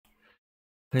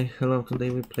Hey, hello, today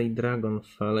we play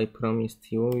Dragonfall. I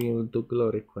promised you we will do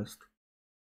glory quest.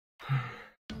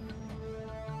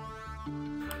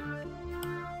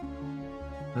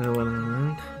 One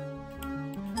moment.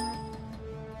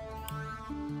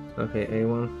 Okay, I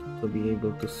want to be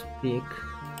able to speak.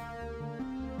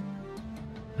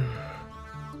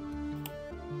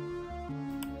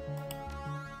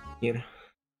 Here.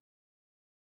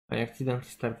 I accidentally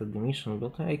started the mission,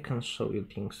 but I can show you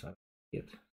things I did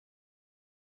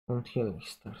until we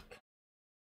start.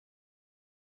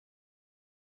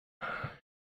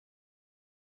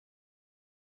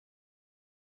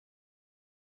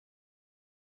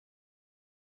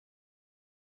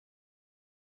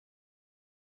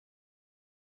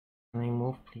 Can I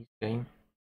move, please, game?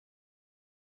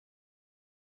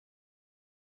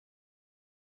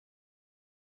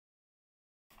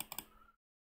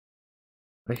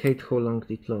 I hate how long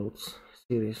it loads.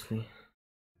 Seriously.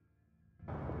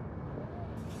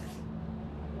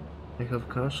 I have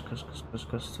cash,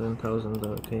 7,000.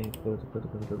 Okay, good.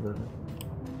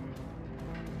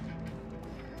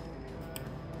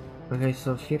 Okay,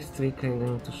 so first trick I'm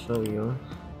going to show you.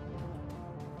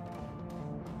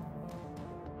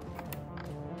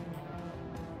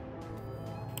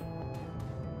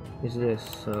 Is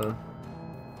this,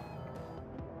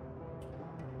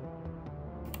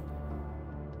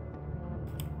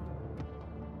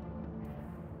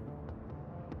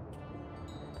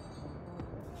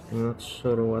 I'm not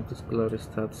sure what this glory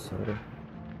stats are.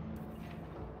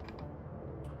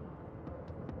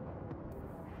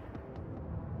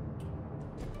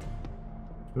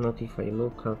 Not if I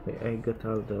look up, I get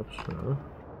all the optional.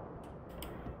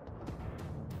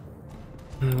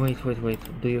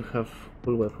 Wait. Do you have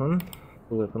cool weapon?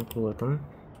 Cool weapon.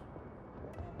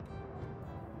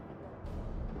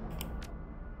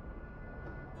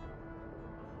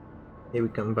 Yeah, we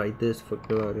can buy this for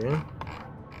Gloria.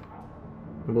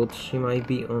 But she might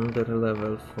be under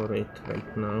level for it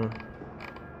right now.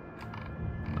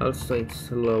 Also,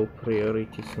 it's low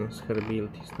priority since her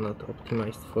build is not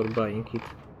optimized for buying it.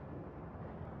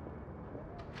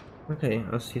 Okay,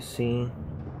 as you see,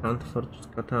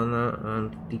 Handforged Katana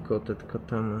and Decoded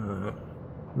Katana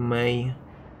may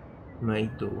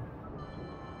do.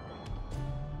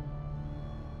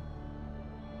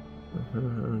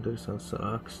 And there's also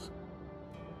Axe.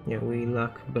 Yeah, we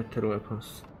lack better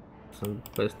weapons. So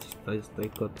best is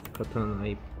Decoded Katana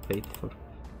I paid for.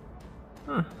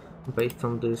 Based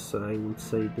on this, I would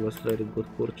say it was very good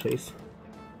purchase.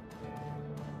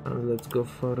 And let's go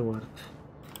forward.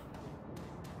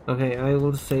 Okay, I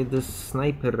will say this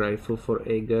sniper rifle for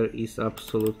Ager is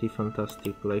absolutely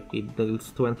fantastic. Like, it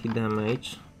deals 20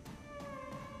 damage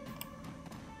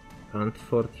and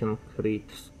 40 on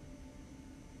crits.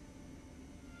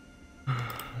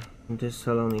 This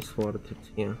alone is worth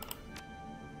it, yeah.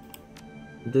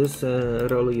 This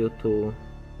roll you to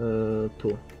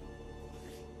 2.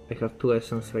 I have 2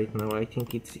 essence right now. I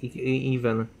think it's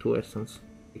even 2 essence.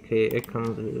 Okay, I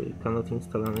cannot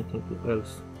install anything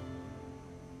else.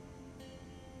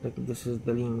 Like, this is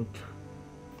the limit.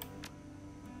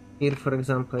 Here, for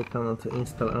example, I cannot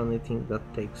install anything that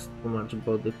takes too much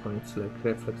body points, like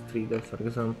reflex trigger, for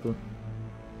example.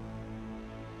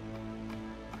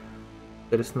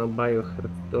 There is no biohurt.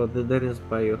 Oh, there is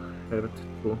biohurt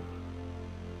too.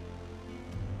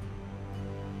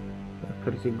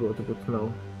 Pretty good, but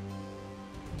no.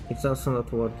 It's also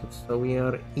not worth it. So we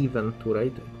are even 2,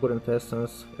 right? Current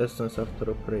essence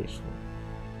after operation.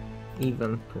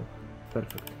 Even 2.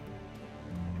 Perfect.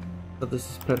 So this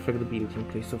is perfect build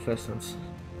in case of essence.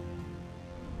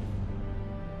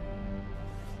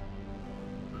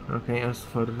 Okay, as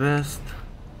for rest,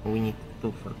 we need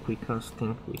to do for quick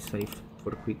casting. We save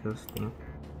for quick casting.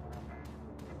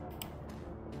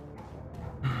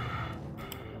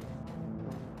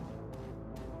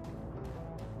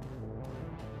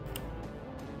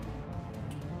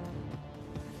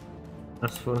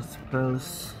 As for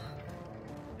spells,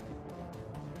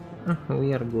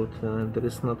 we are good. There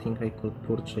is nothing I could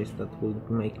purchase that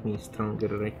would make me stronger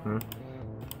right now.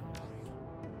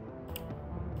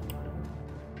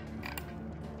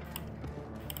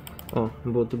 Oh,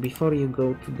 but before you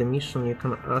go to the mission, you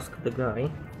can ask the guy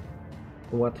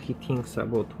what he thinks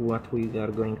about what we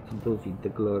are going to do with the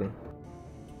glory.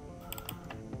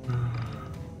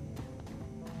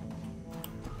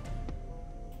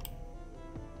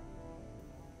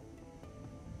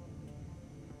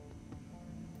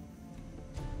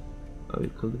 We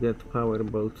could get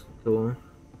Powerbolt too.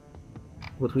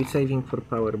 What we're saving for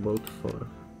Powerbolt for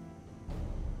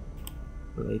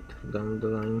later down the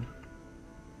line.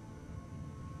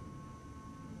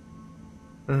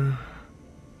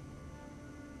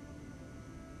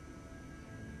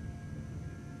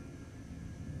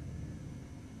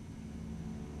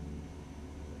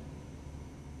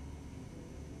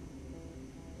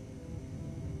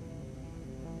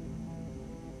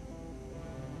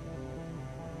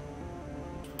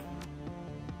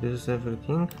 This is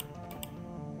everything.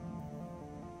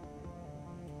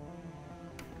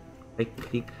 I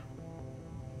click.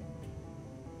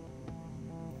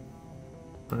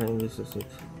 Okay, this is it.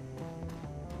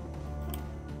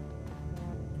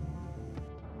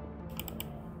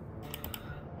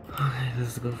 Okay,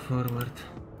 let's go forward.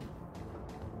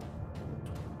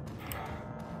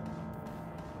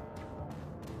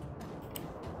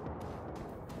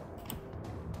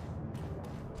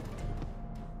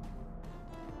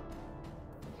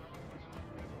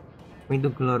 We do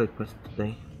glory quest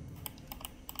today.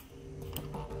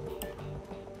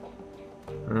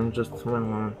 And just one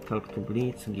moment, talk to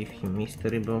Blitz, give him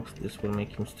mystery box, this will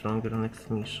make him stronger next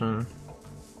mission.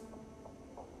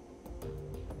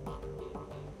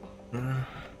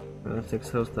 Let's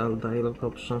exhaust all dialogue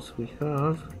options we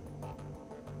have.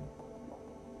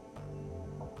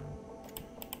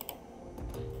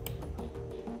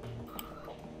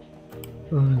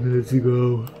 Let's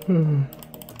go.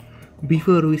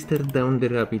 Before we start down the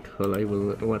rabbit hole, I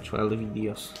will watch all the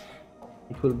videos.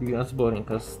 It will be as boring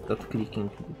as that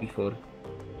clicking before.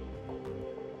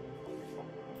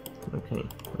 Okay,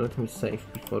 let me save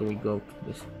before we go to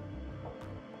this.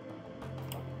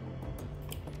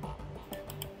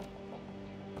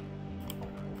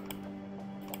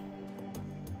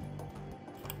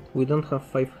 We don't have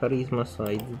 5 charisma, so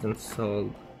I didn't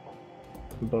sell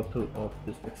a bottle of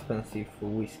this expensive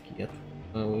whiskey yet.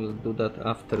 I will do that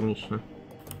after mission.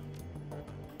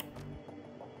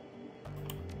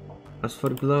 As for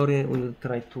Glory, we'll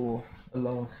try to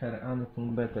loan her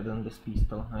anything better than this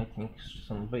pistol. I think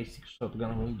some basic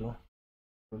shotgun will do.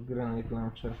 Or grenade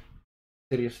launcher.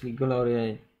 Seriously,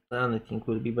 Glory, anything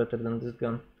will be better than this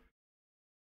gun.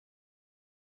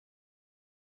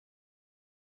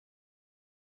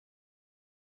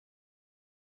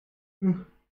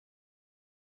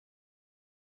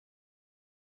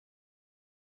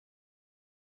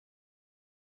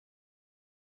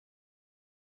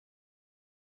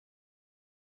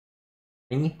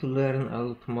 I need to learn a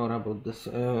lot more about this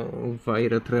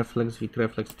Virate reflex with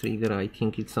reflex trigger. I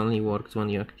think it only works when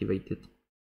you activate it.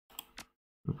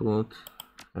 But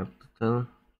have to tell.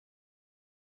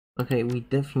 Okay, we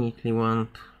definitely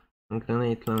want a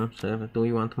grenade launcher. Do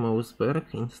we want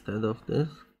Moseberg instead of this?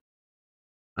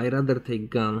 I rather take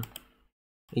gun.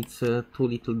 It's too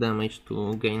little damage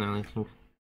to gain anything.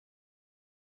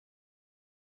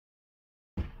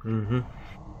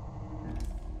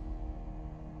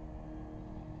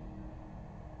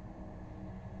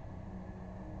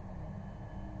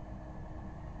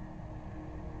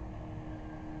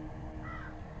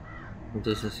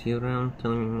 This is Huron.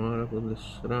 Tell me more about the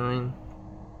shrine.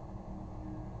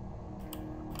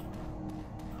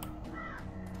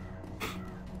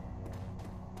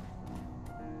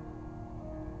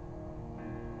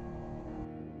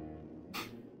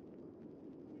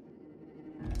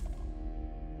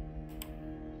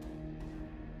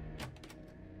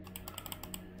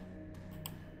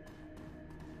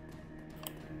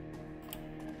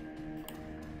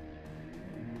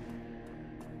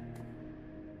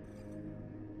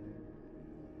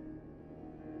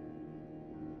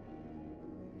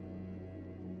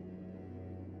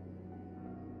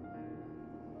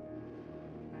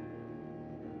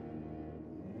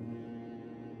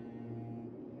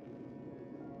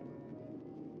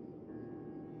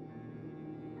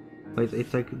 Wait,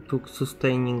 if I took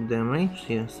sustaining damage?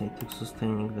 Yes, I took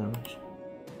sustaining damage.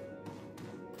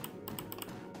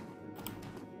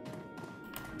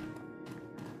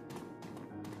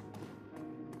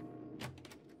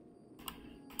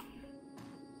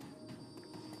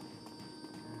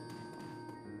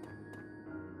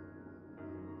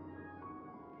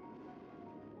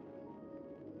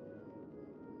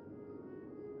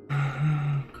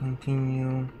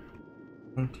 Continue.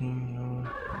 Continue.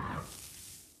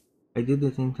 I did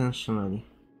it intentionally.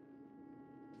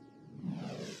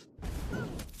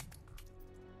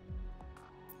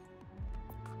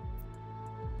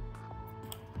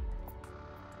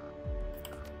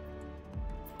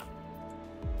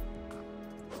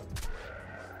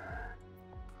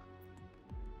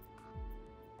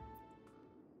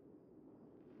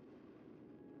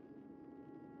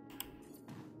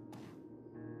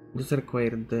 This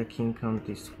required decking count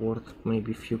is worth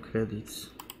maybe few credits.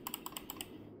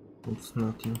 It's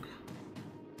nothing.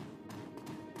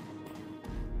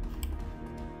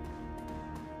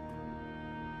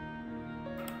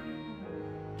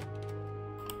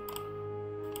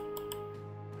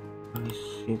 Holy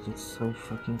shit, it's so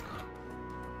fucking cool.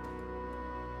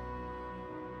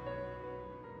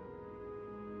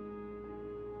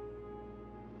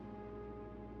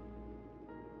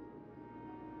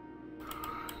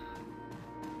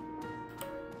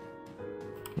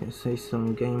 I say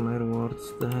some gamer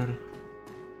words there.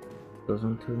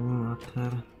 Doesn't really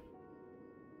matter.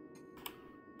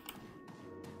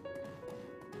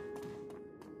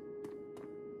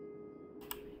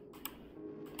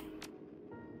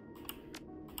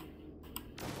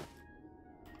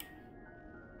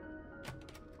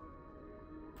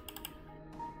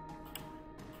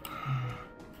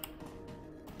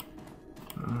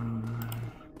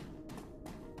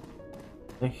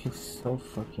 He's so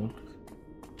fucking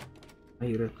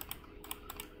tired.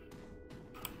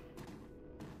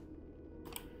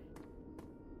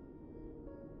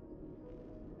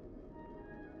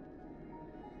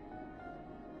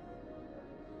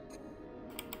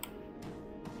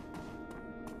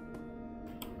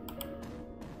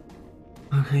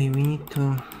 Okay, we need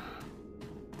to...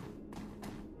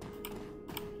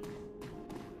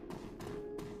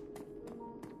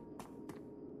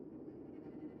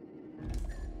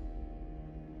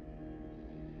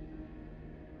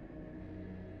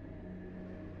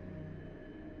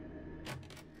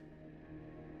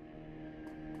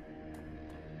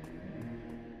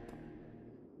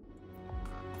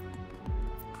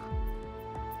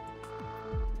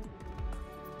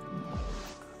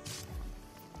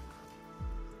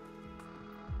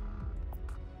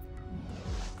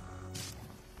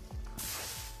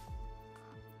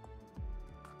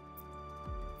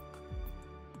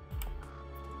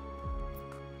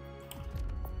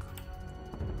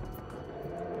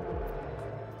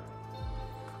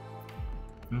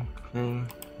 Okay.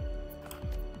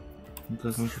 It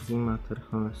doesn't really matter,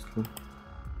 honestly.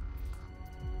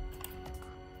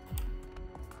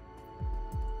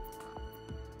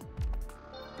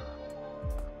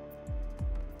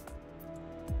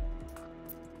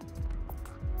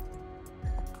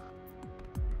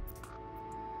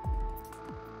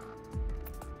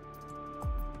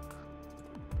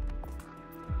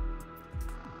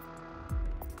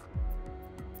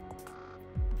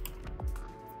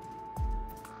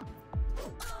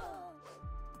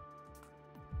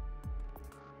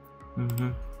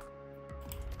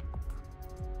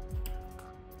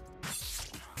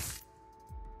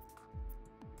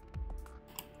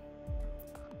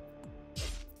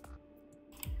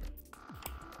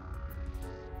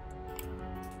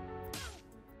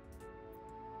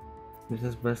 This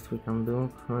is best we can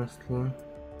do, honestly.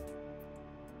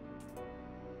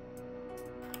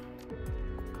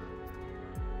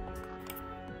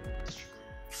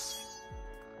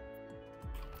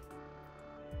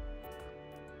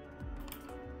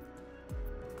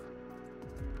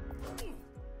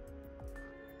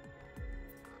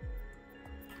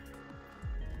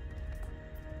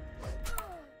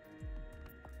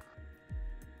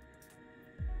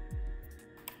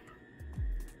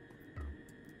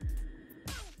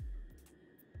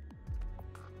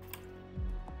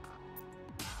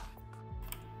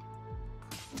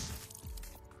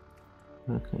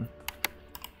 Okay.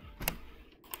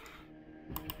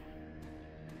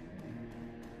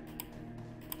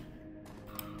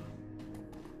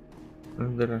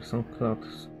 And there are some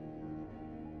clothes.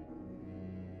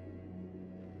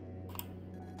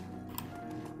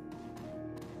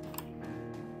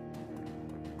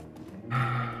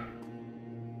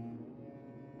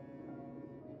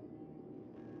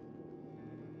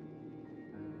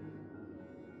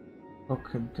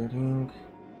 Pocket the ring.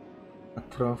 A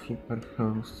trophy per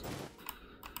house.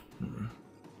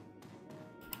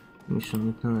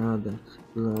 Mission added.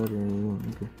 Glory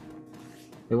ring.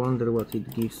 I wonder what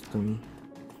it gives to me.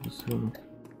 This ring.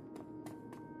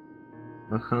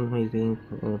 A handmade ring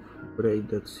of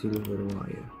braided silver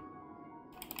wire.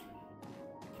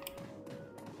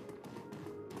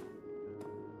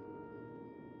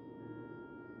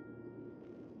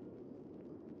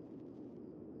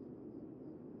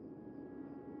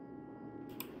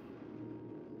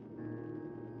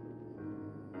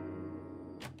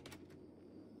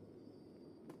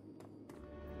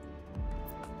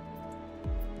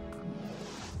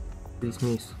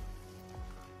 Dismiss.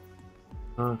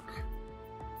 Fuck.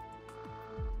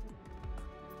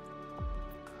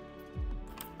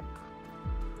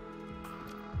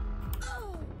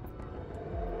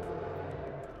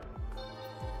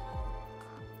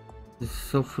 This is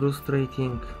so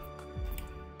frustrating.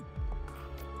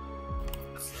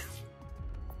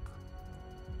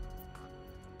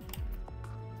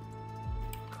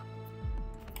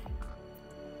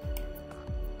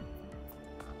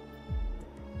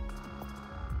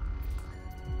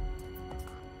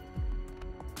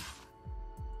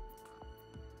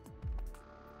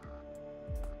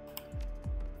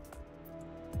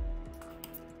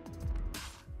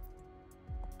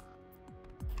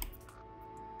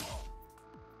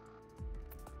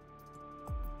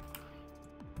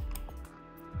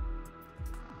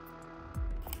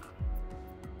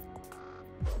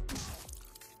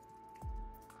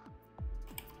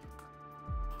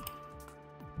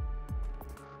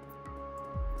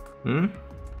 Hmm?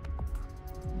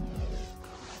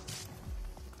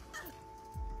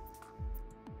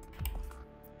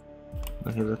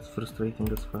 Okay, that's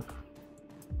frustrating as fuck.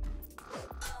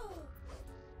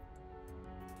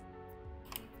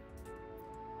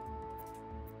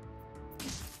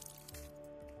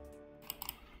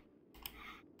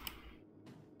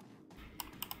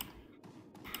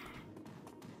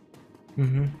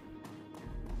 Mm-hmm.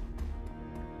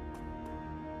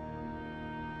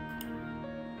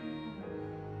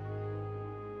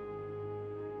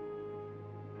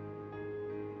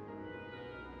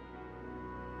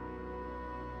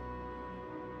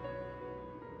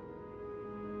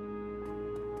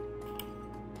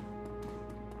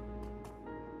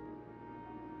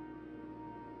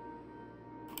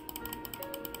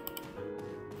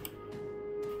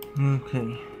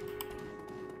 Okay.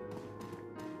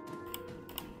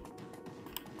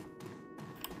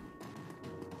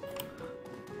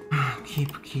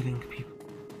 Keep killing people.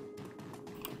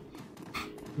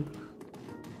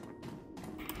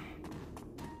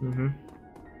 Mm-hmm.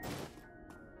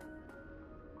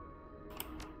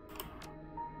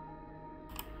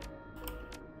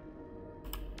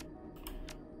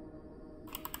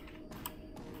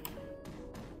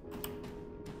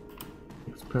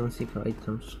 Expensive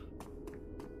items.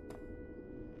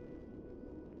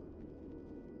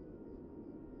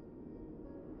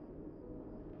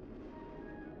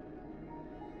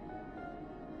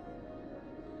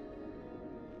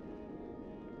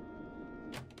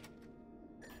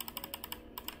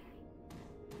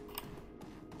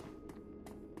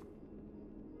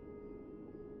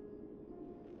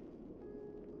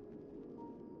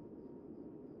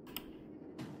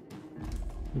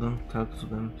 Don't talk to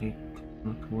them, they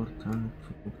not worth anything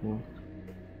worth.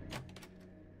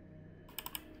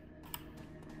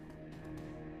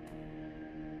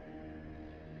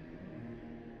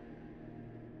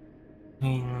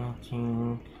 Hey,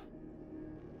 nothing.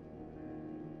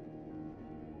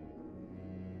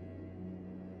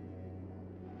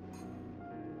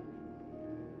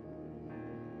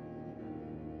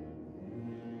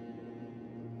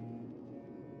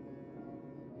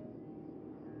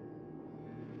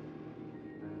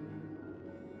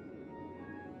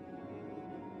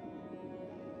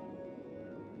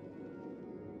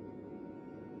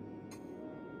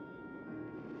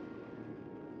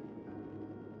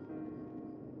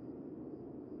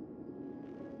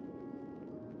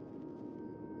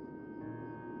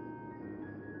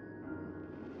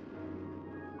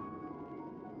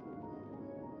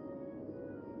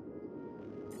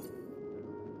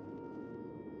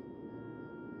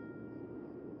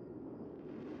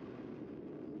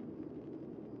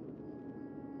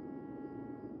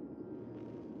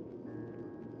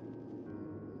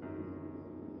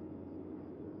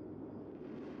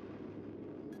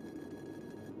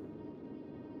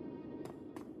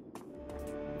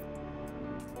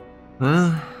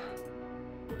 Well,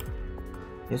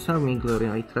 you saw me,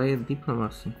 Gloria. I tried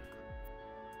diplomacy.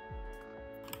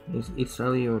 It's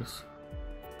all yours.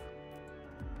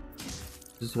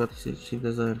 This is what she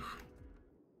deserves.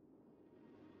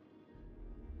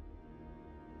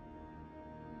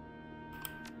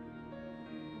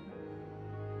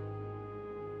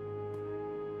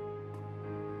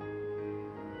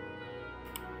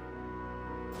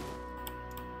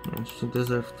 And she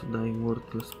deserves to die,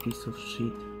 worthless piece of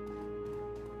shit.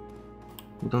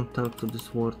 Don't talk to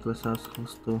these worthless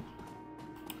assholes too.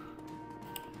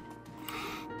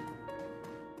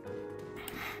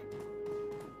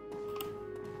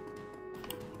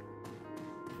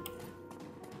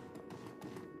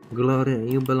 Gloria,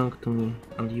 you belong to me,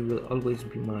 and you will always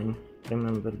be mine.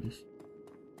 Remember this.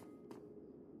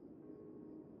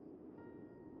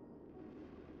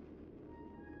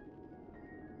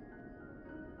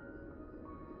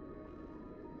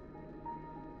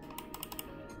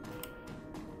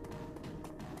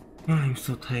 I'm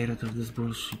so tired of this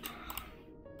bullshit.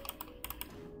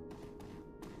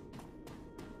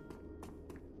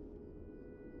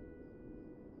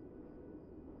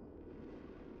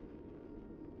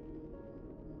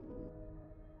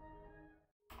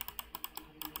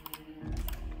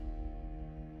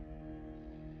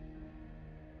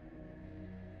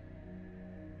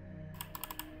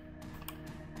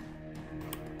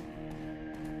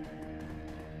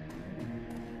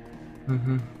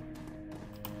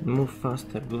 Move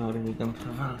faster, Glory, we don't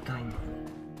have all time.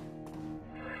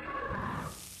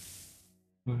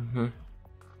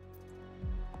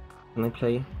 Can I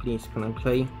play? Please, can I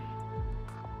play?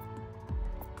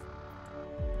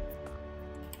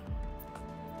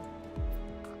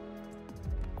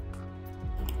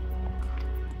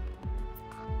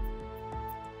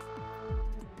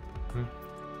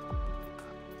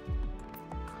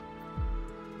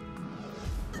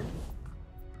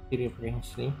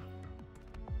 Seriously.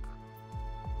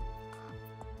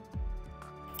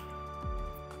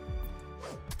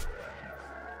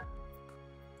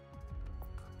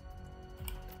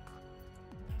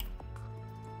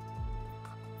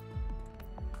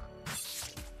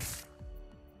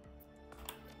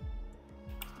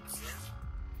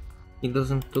 He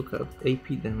doesn't took out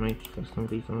AP damage for some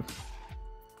reason.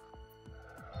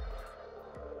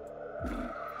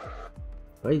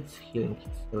 Why it's healing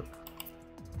itself?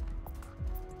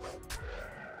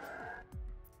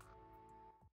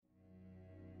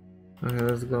 Okay,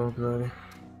 let's go, Glory.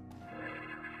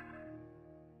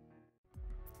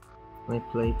 My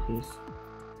play, please.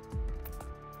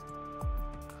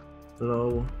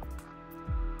 Low.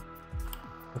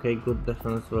 Okay, good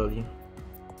defense value.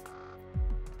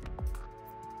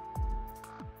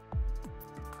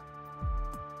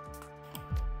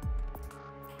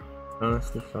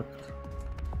 Honestly, fucked.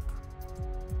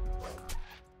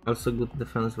 Also good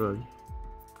defense value.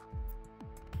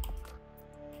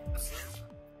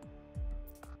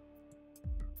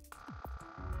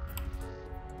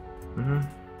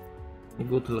 A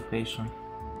good location.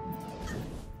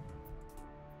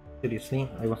 Seriously,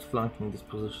 I was flanking this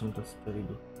position, that's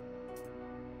terrible.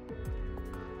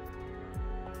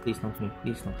 Please not me,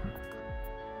 please not me.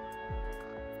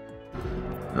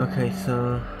 Okay,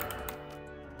 so...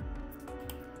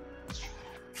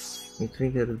 we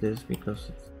trigger this because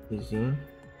it's easy.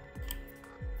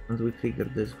 And we trigger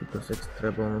this because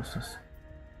extra bonuses.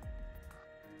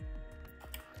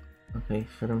 Okay,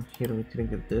 from here we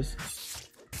trigger this.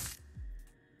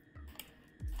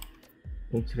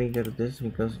 We trigger this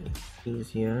because it's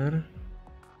easier.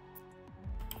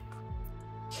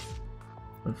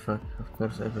 Oh fuck, of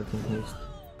course everything is.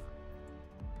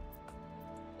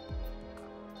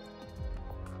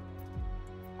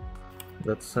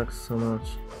 That sucks so much.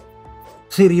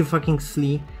 Seriously fucking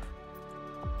sleep.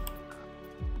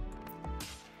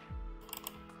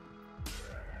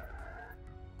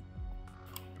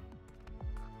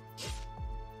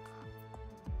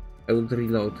 I would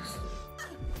reload.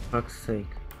 Fuck's sake.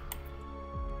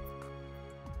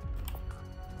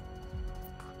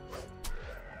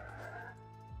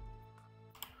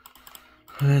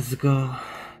 Let's go.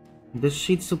 This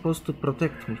shit's supposed to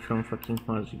protect me from fucking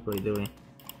magic, by the way.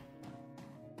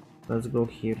 Let's go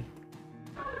here.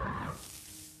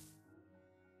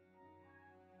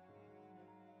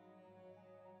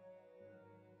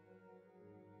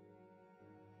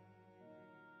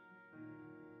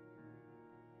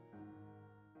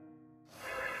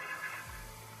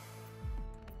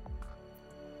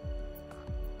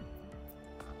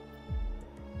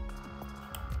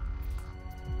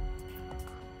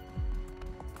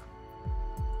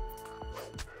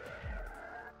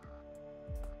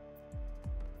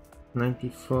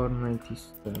 $94,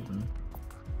 $97.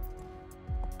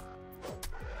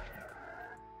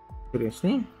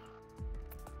 Seriously?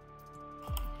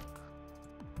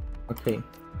 Okay.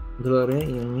 Glory,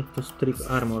 you need to strip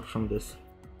armor from this.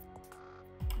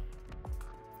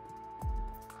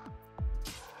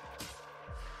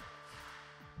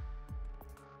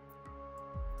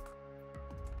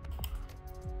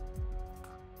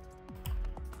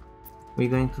 We're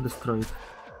going to destroy it.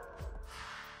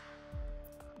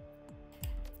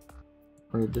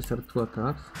 Okay, these are 2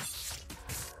 attacks.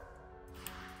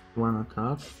 1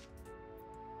 attack.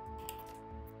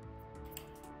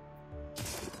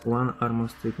 1 armor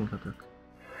stripping attack.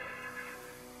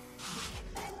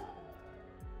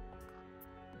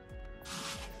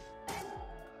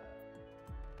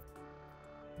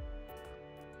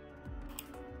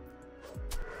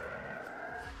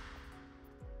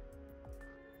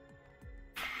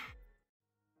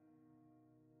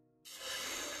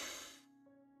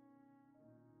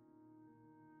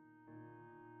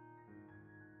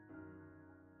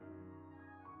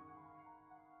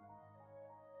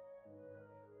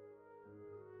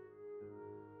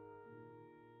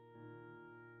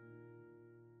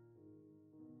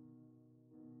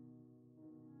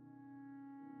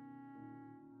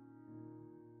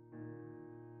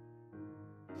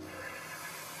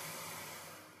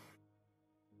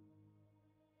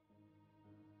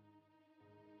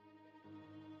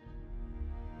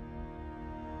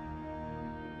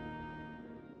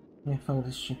 Yeah, fuck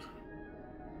this shit.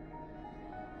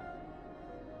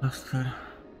 Faster.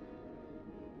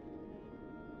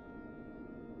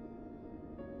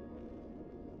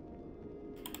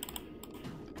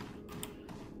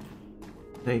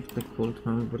 Take the cult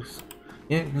members.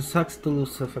 Yeah, it sucks to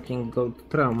lose a fucking gold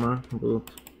trauma, but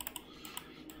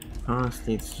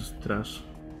honestly it's just trash.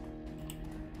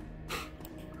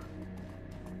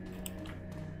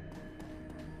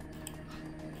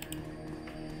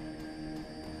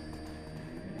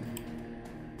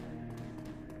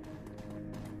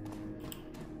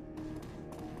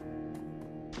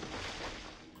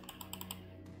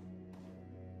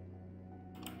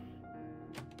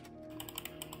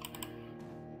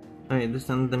 Hey, this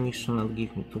and the mission not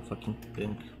give me 2 fucking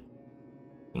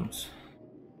things.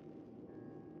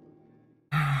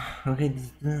 Okay,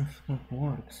 this fucking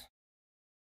works.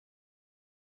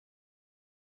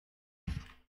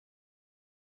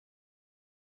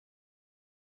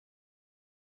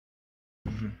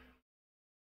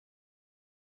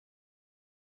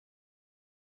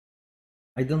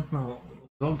 I don't know.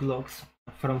 Logs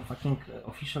from fucking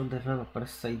official developers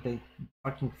say they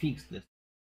fucking fixed this.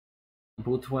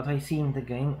 But what I see in the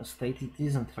game state it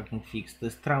isn't fucking fixed.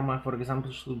 This trauma, for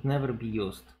example, should never be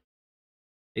used.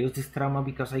 I use this trauma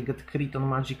because I get crit on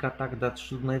magic attack that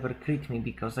should never crit me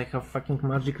because I have fucking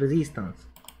magic resistance.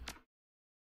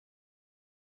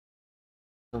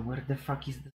 So where the fuck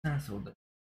is the sense of that?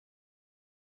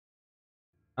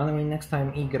 Anyway, next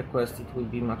time Eager quest it will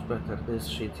be much better. This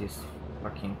shit is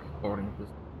fucking boring. This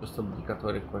is just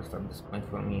obligatory quest at this point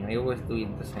for me. I always do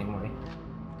it the same way.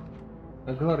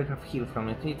 A glory have heal from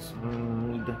it. It's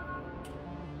mid.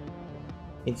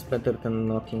 It's better than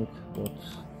nothing, but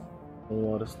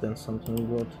worse than something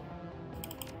good.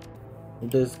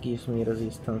 This gives me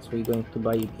resistance. We're going to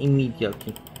buy it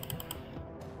immediately.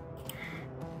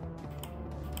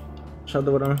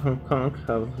 Shadowrun Hong Kong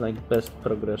have like best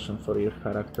progression for your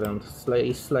character and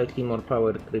is slightly more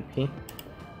power creepy,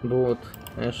 but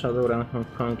Shadowrun Hong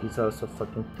Kong is also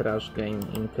fucking trash game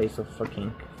in case of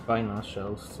fucking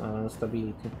financial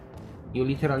stability. You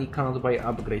literally cannot buy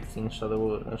upgrades in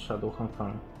Shadow Hong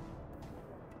Kong.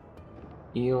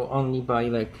 You only buy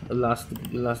like last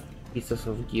pieces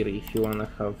of gear if you wanna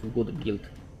have good build.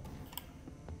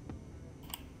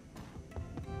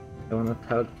 I wanna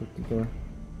talk to you.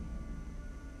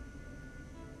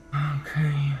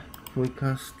 Okay, quick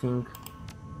casting.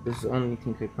 This is the only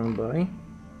thing I can buy.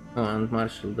 Oh, and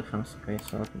martial defense. Okay,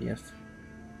 so yes.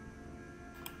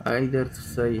 I dare to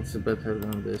say it's better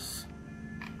than this.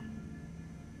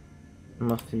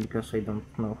 Mostly because I don't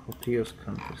know how to use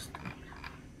Counter-Strike.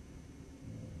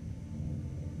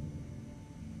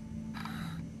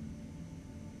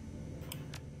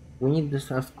 We need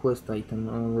this last quest item.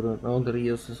 Other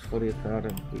uses for it are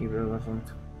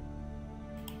irrelevant.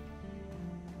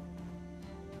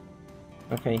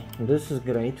 Okay, this is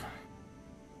great.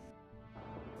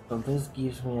 So this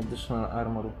gives me additional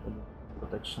armor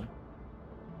protection.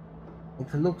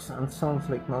 It looks and sounds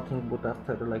like nothing, but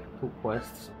after like 2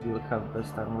 quests you will have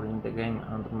best armor in the game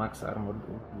and max armor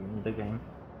in the game.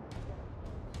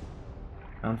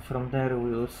 And from there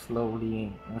we will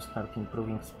slowly start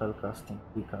improving spellcasting,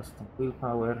 recasting,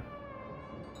 willpower.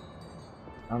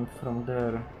 And from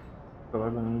there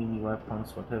probably melee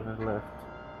weapons, whatever left.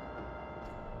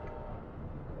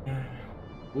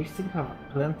 We still have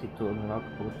plenty to unlock,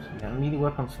 but yeah, melee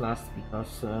weapons last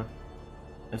because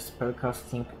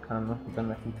spellcasting can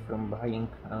benefit from buying,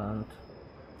 and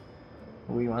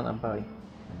we wanna buy.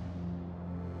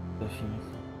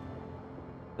 Definitely.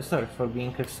 Sorry for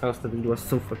being exhausted, it was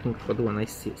so fucking hot when I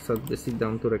sit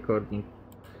down to recording.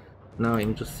 Now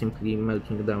I'm just simply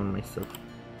melting down myself.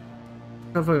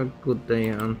 Have a good day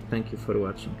and thank you for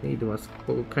watching. It was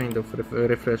kind of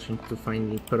refreshing to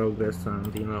find progress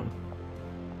and, you know,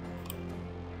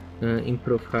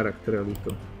 improve character a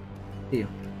little. See you.